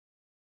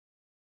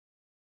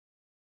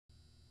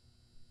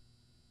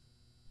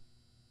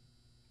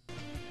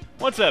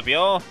What's up,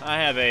 y'all? I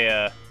have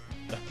an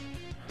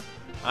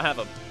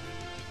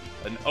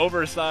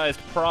oversized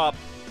prop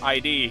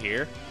ID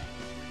here.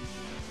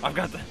 I've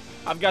got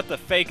the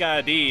fake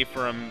ID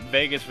from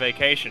Vegas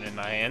Vacation in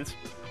my hands.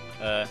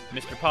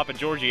 Mr.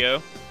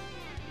 Papagiorgio.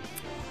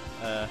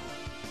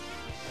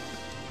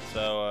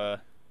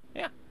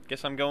 Yeah.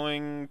 Guess I'm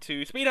going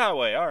to Speed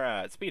Highway.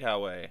 Alright, Speed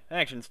Highway.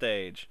 Action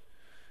stage.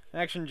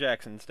 Action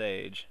Jackson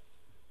stage.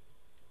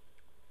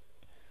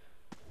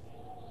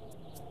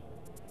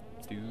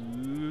 This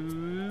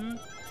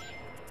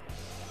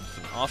is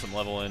an awesome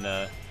level in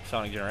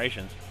Sonic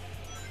Generations.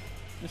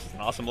 This is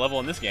an awesome level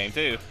in this game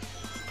too.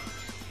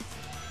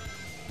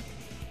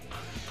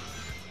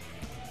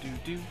 I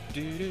have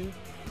to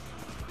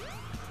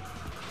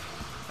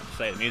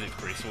say the music's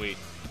pretty sweet.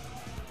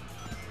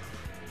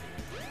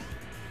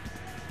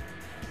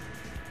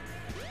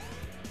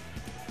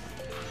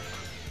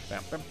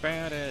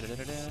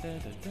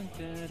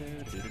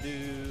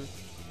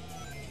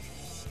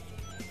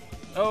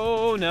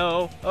 Oh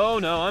no,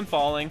 I'm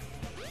falling.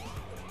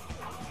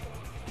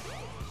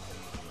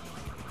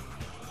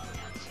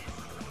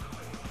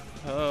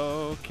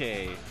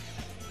 Okay.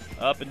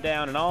 Up and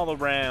down and all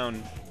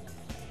around.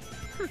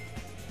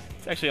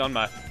 It's actually on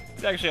my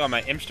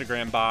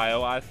Instagram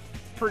bio. I'm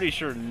pretty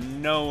sure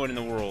no one in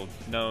the world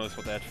knows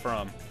what that's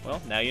from.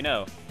 Well, now you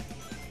know.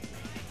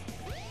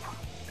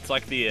 It's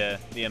like the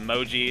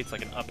emoji. It's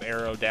like an up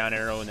arrow, down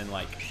arrow, and then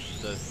like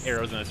the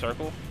arrows in a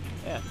circle.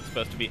 Yeah, it's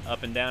supposed to be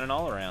up and down and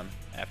all around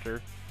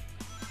after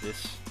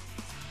this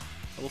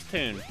little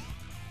tune.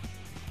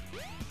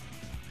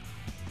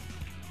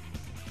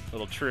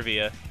 Little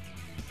trivia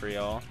for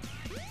y'all.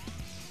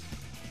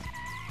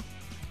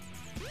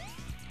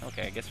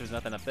 Okay, I guess there's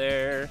nothing up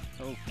there.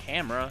 Oh,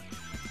 camera.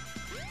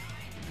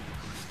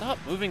 Stop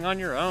moving on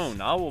your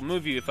own. I will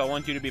move you if I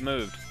want you to be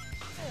moved.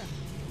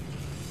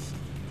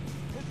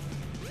 What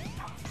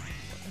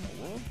in the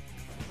world?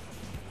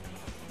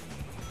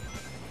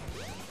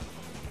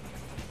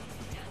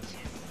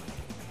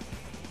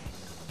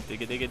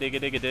 Digga digga digga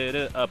digga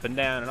digga, up and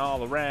down and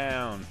all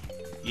around.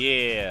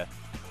 Yeah.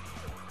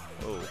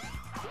 Oh.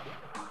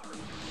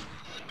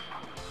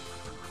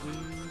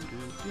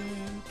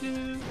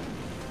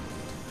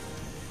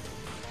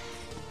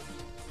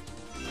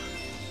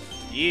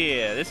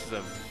 Yeah, this is a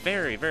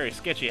very, very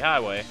sketchy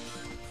highway.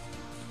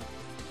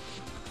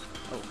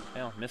 Oh,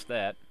 hell, missed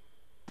that.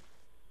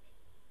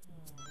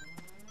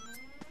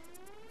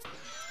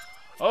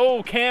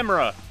 Oh,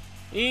 camera!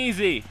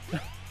 Easy!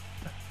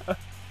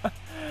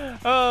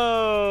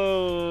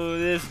 Oh,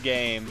 this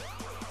game.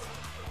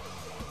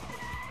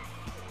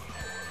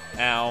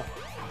 Ow.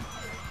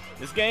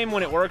 This game,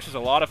 when it works, is a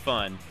lot of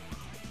fun.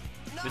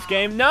 This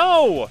game,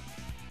 no!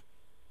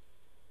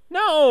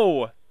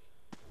 No!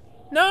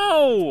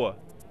 No!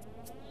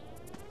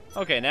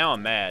 Okay, now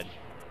I'm mad.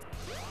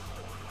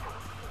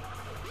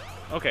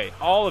 Okay,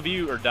 all of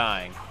you are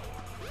dying.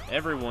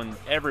 Everyone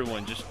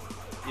just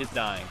is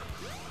dying.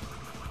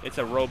 It's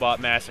a robot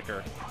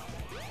massacre.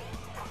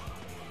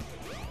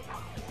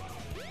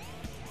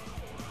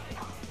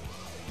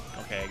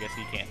 Okay, I guess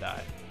he can't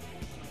die.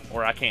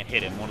 Or I can't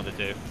hit him, one of the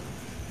two.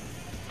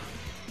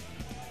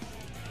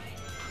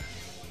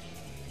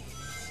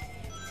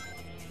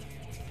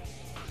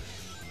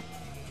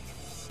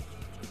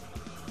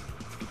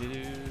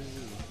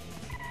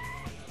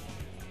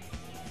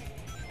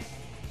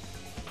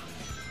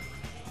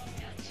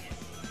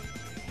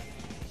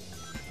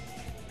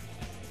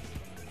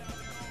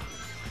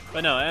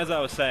 But no, as I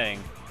was saying,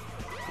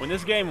 when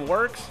this game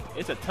works,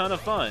 it's a ton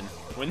of fun.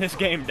 When this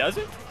game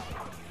doesn't,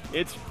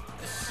 it's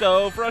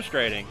so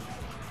frustrating.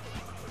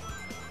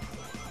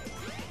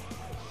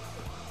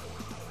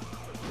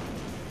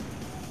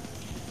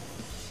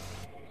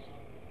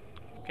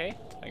 Okay,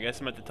 I guess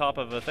I'm at the top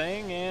of a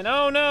thing, and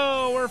oh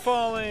no, we're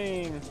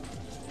falling!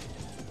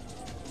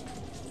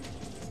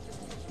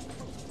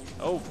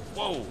 Oh,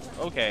 whoa,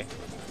 okay.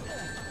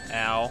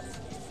 Ow,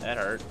 that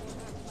hurt.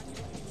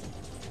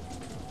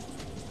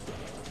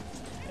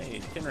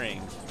 Hey, 10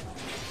 rings.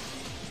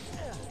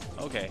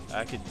 Okay,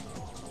 I could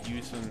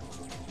use some...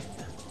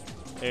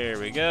 There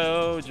we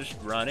go, just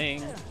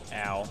running.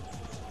 Ow.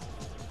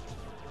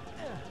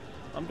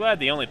 I'm glad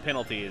the only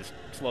penalty is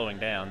slowing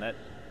down. That's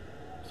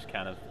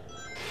kind of...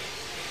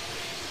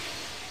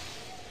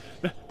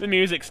 The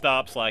music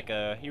stops like,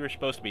 you were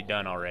supposed to be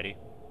done already.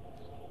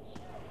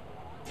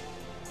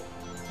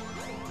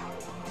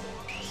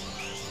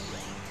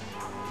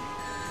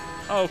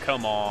 Oh,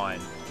 come on.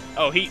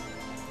 Oh, he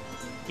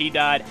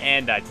died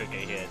and I took a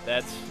hit.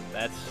 That's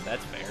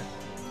fair.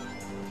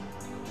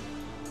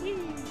 Whee.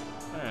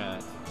 All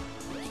right.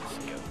 Let's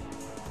just go.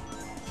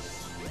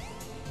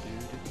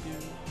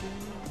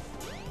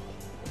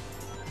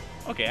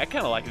 Okay, I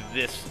kind of like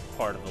this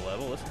part of the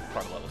level. This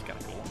part of the level is kind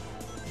of cool.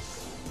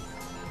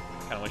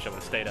 Kind of wish I would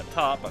have stayed up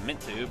top. I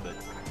meant to, but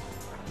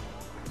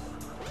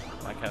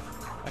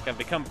like I've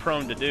become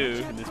prone to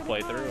do in this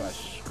playthrough, I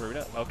screwed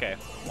up. Okay,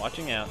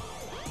 watching out.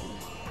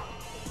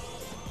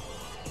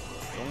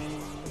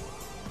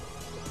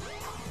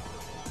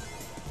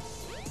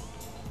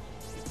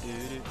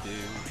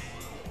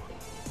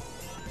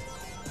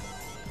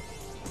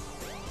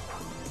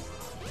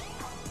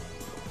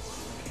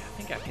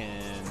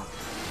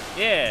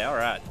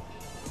 Alright.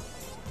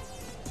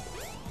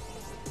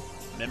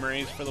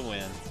 Memories for the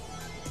win.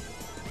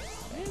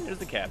 And there's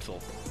the capsule.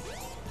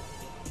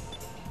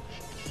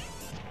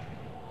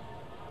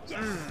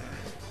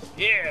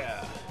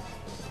 Yeah!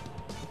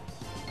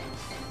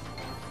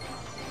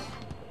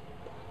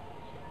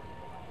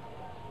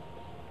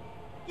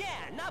 Yeah,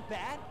 not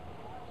bad.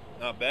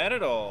 Not bad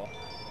at all.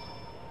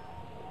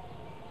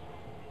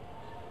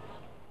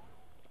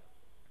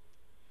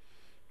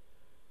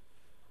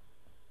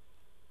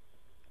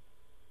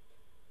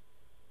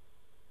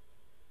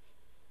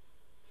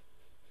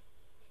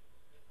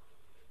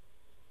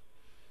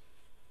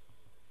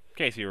 In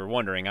case you were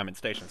wondering, I'm in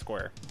Station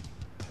Square.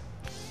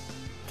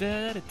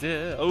 Da, da,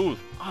 da. Oh,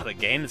 the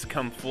game has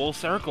come full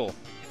circle.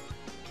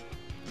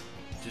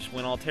 Just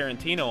went all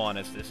Tarantino on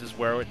us. This is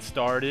where it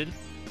started,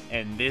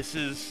 and this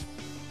is,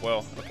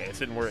 well, okay,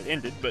 this isn't where it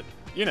ended, but,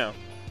 you know,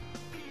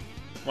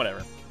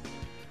 whatever.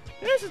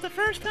 This is the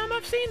first time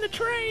I've seen the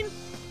train.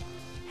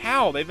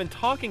 How? They've been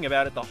talking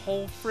about it the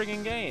whole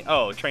friggin' game.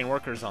 Oh, train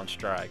workers on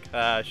strike.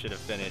 I should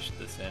have finished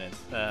the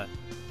sentence.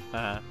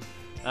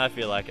 I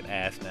feel like an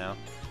ass now.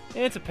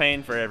 It's a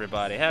pain for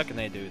everybody. How can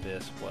they do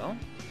this? Well,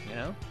 you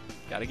know,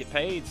 gotta get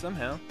paid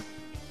somehow.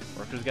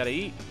 Workers gotta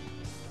eat.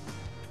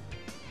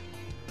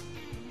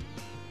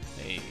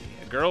 Hey,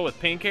 a girl with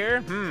pink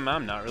hair?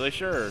 I'm not really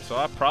sure, so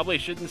I probably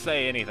shouldn't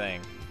say anything.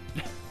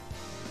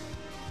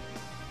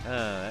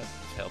 That's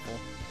helpful.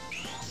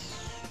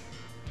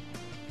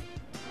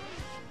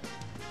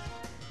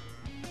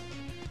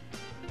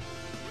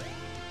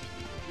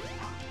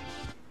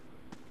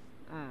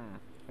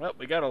 Well,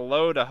 we gotta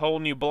load a whole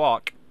new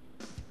block.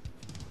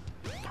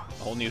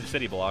 A whole new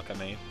city block, I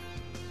mean.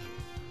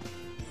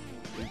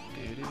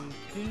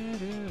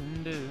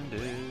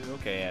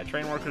 Okay, yeah,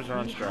 train workers are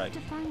on strike.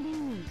 We have to find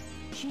Amy.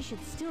 She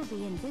should still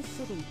be in this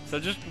city. So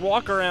just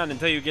walk around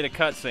until you get a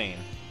cutscene.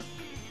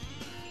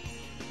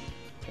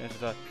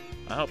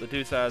 I hope the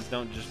two sides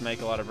don't just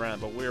make a lot of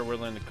ground, but we're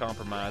willing to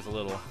compromise a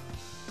little.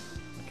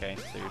 Okay,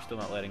 so you're still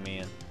not letting me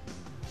in.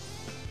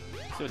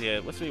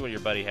 Let's see what your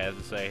buddy has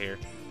to say here.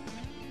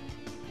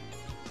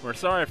 We're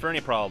sorry for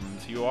any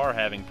problems. You are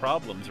having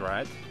problems,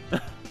 right?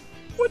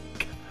 What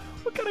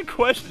kind of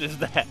question is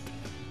that?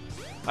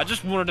 I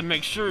just wanted to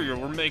make sure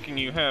we're making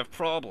you have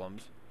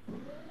problems.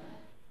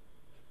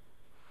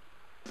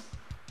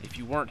 If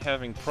you weren't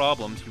having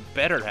problems, you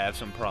better have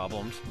some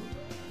problems.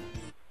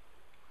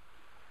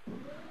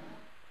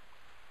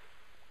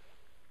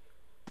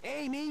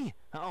 Amy?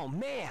 Oh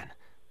man,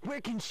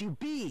 where can she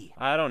be?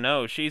 I don't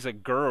know. She's a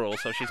girl,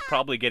 so she's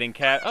probably getting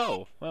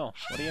Oh, well,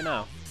 what do you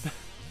know?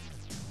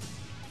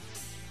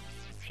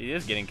 She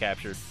is getting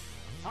captured.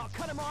 I'll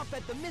cut him off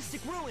at the Mystic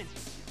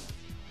Ruins.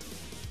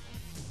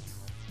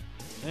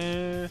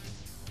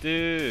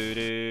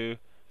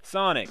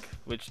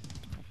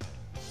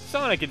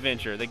 Sonic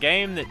Adventure, the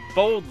game that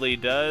boldly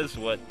does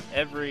what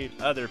every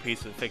other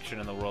piece of fiction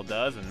in the world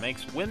does and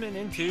makes women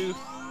into,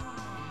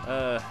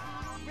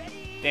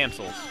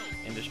 damsels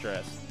in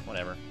distress.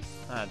 Whatever.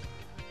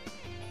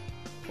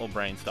 Little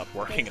brain stopped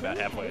working about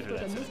halfway through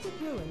that sentence.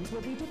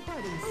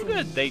 Oh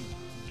good, they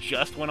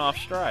just went off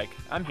strike.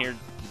 I'm here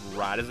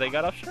right as they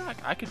got off strike.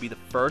 I could be the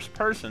first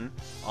person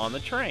on the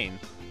train.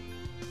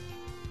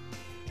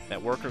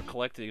 That worker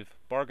collective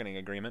bargaining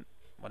agreement,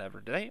 whatever.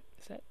 Does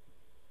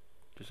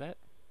that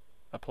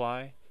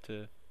apply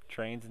to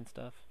trains and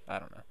stuff? I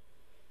don't know.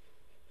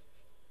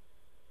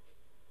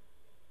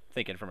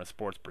 Thinking from a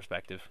sports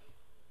perspective.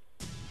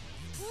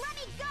 Let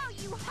me go,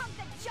 you hunk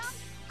of junk!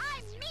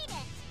 I mean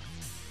it!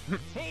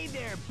 Hey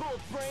there, bolt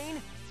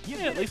brain! You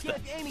Yeah, at better least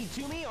give Amy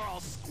to me or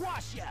I'll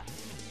squash ya!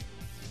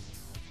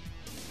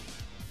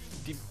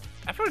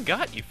 I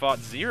forgot you fought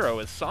Zero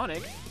as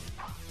Sonic.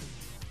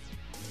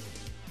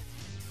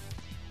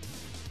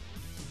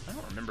 I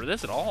don't remember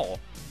this at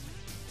all.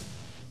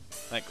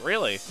 Like,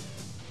 really?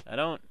 I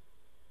don't...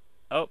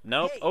 Oh,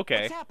 nope, Hey,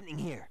 okay. what's happening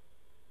here?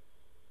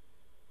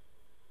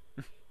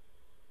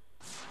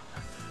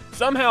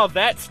 Somehow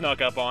that snuck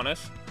up on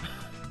us.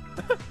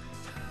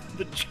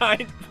 The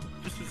giant...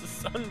 This is a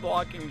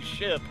sun-blocking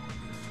ship.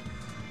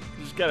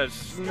 Just gotta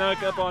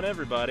snuck up on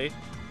everybody.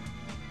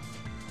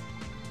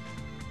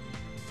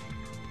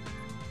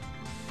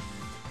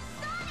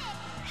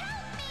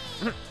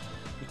 Is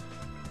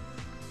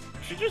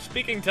she just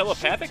speaking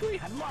telepathically?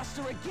 I lost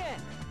her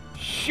again!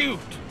 Shoot!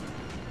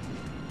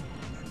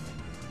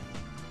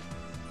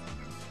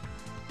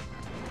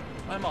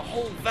 I'm a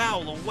whole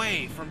vowel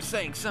away from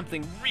saying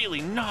something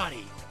really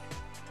naughty.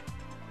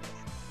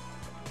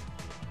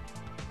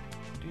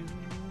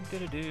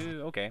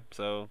 Okay,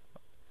 so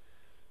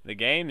the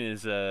game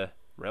is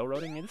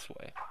railroading me this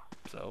way.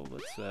 So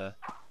let's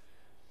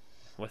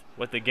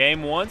what the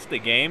game wants, the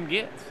game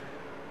gets.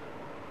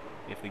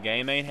 If the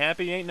game ain't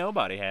happy, ain't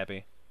nobody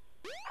happy.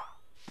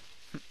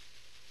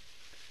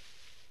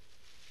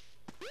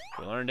 If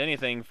we learned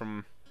anything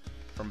from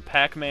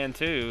Pac-Man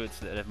 2, it's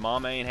that if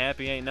Mama ain't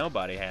happy, ain't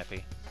nobody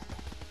happy.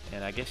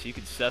 And I guess you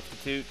could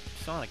substitute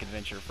Sonic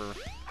Adventure for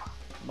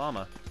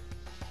Mama.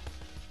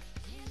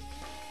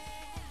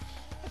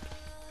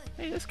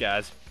 Hey, this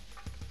guy's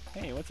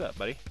Hey, what's up,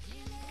 buddy?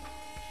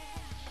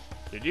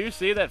 Did you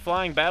see that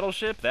flying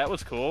battleship? That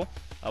was cool.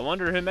 I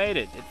wonder who made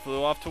it. It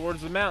flew off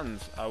towards the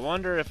mountains. I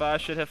wonder if I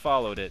should have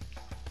followed it.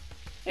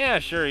 Yeah,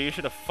 sure, you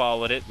should have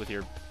followed it with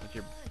your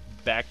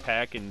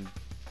backpack and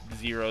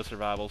 0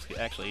 survival.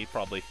 Actually, he's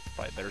probably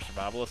a better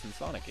survivalist than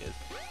Sonic is.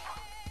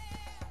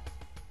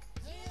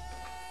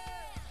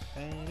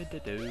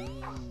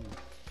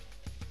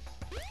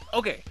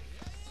 Okay,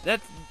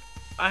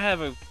 I have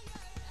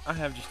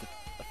just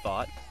a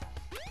thought.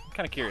 I'm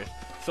kind of curious.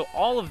 So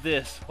all of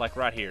this, like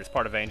right here, is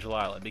part of Angel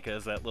Island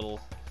because that little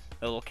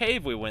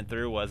cave we went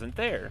through wasn't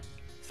there,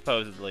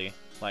 supposedly,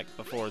 like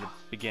before the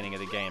beginning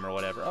of the game or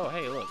whatever. Oh,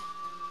 hey, look,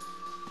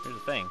 here's a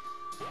thing.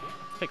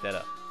 Let's pick that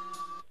up.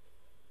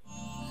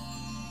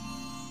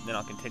 Then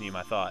I'll continue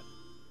my thought.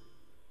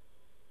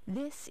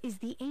 This is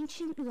the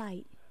ancient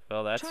light.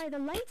 Well, that's... Try the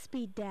light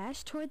speed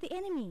dash toward the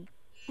enemy.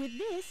 With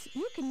this,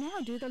 you can now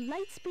do the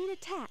light speed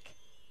attack.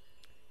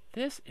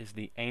 This is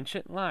the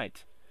ancient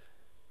light.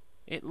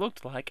 It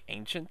looked like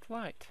ancient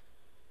light.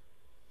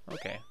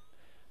 Okay.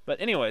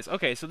 But anyways,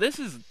 okay, so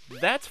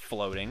that's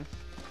floating.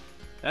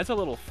 That's a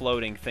little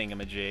floating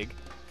thingamajig.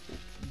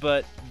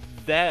 But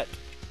that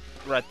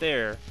right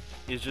there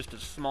is just a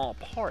small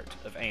part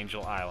of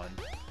Angel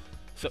Island.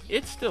 So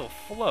it still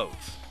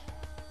floats.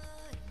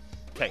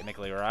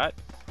 Technically, right?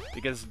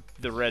 Because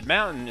the Red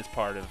Mountain is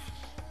part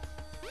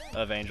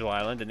of Angel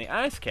Island, and the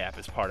Ice Cap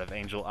is part of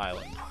Angel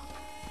Island.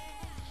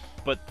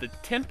 But the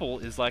temple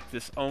is like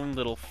this own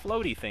little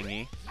floaty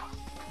thingy,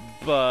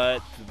 but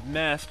the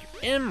Master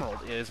Emerald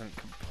isn't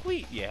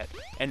complete yet,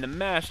 and the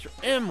Master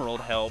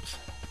Emerald helps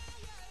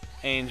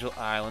Angel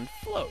Island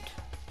float.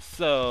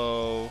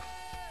 So,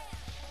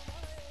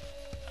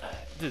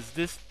 does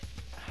this...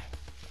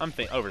 I'm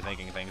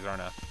overthinking things,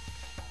 aren't I?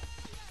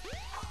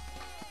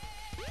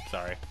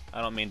 Sorry.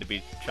 I don't mean to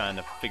be trying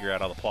to figure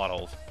out all the plot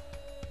holes.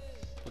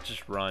 Let's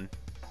just run.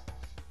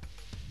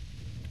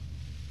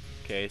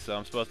 Okay, so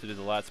I'm supposed to do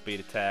the light speed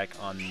attack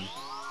on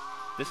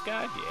this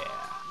guy? Yeah.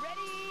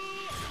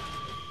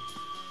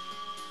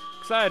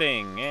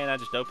 Exciting! And I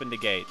just opened a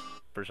gate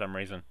for some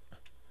reason.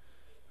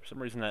 For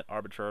some reason that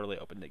arbitrarily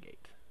opened a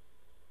gate.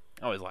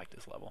 I always liked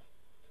this level.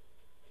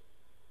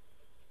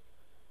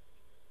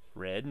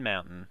 Red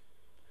Mountain.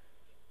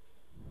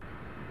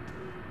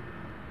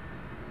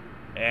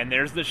 And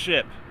there's the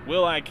ship.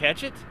 Will I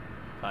catch it?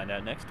 Find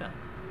out next time.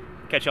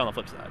 Catch you on the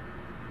flip side.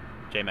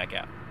 J-Mac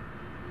out.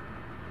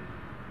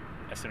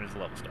 As soon as the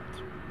level starts.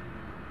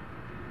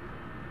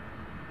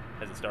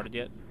 Has it started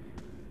yet?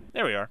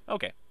 There we are.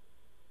 Okay.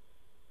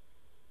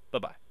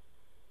 Bye-bye.